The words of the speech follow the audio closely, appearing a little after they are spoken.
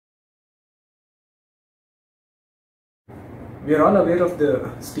We are all aware of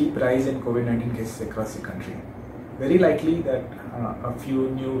the steep rise in COVID-19 cases across the country. Very likely that a few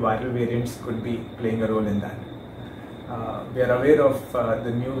new viral variants could be playing a role in that. We are aware of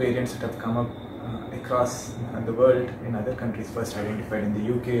the new variants that have come up across the world in other countries, first identified in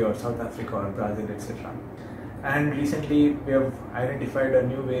the UK or South Africa or Brazil, etc. And recently we have identified a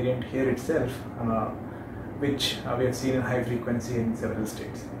new variant here itself, which we have seen in high frequency in several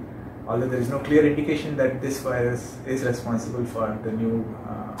states. Although there is no clear indication that this virus is responsible for the new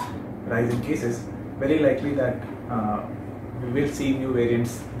rise in cases, very likely that we will see new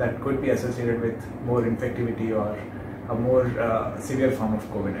variants that could be associated with more infectivity or a more severe form of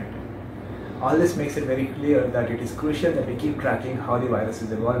COVID-19. All this makes it very clear that it is crucial that we keep tracking how the virus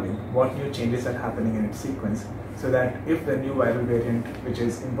is evolving, what new changes are happening in its sequence, so that if the new viral variant which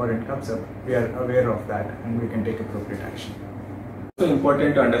is important comes up, we are aware of that and we can take appropriate action. It's also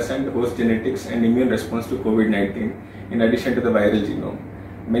important to understand the host genetics and immune response to COVID-19 in addition to the viral genome.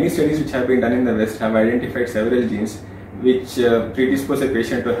 Many studies which have been done in the West have identified several genes which predispose a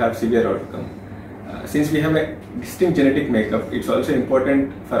patient to have severe outcome. Since we have a distinct genetic makeup, it's also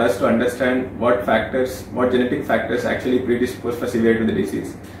important for us to understand what genetic factors actually predispose for severity of the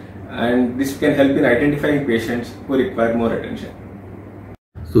disease. And this can help in identifying patients who require more attention.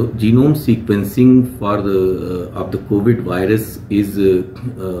 So genome sequencing for the COVID virus is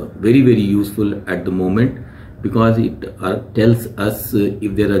very useful at the moment, because it tells us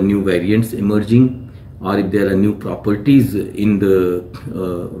if there are new variants emerging or if there are new properties in the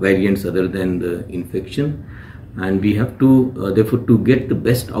variants other than the infection. And we have to therefore, to get the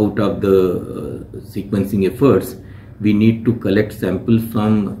best out of the sequencing efforts, we need to collect samples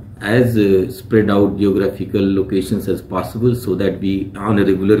from as spread out geographical locations as possible, so that we on a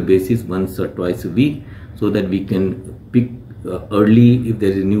regular basis, once or twice a week, so that we can pick early if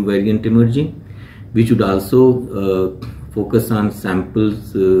there is a new variant emerging. We should also focus on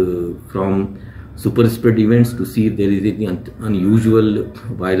samples from super spread events to see if there is any unusual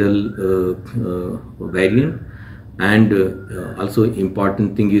viral variant. And also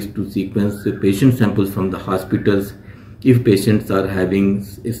important thing is to sequence patient samples from the hospitals. If patients are having,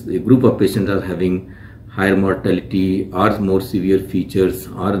 if a group of patients are having higher mortality or more severe features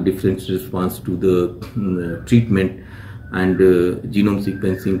or different response to the treatment, and genome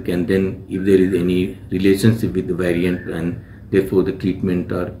sequencing can then, if there is any relationship with the variant, and therefore the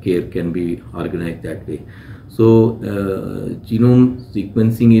treatment or care can be organized that way. So genome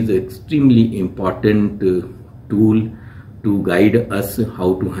sequencing is an extremely important tool to guide us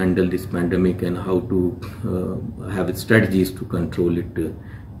how to handle this pandemic and how to have strategies to control it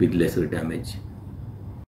with lesser damage.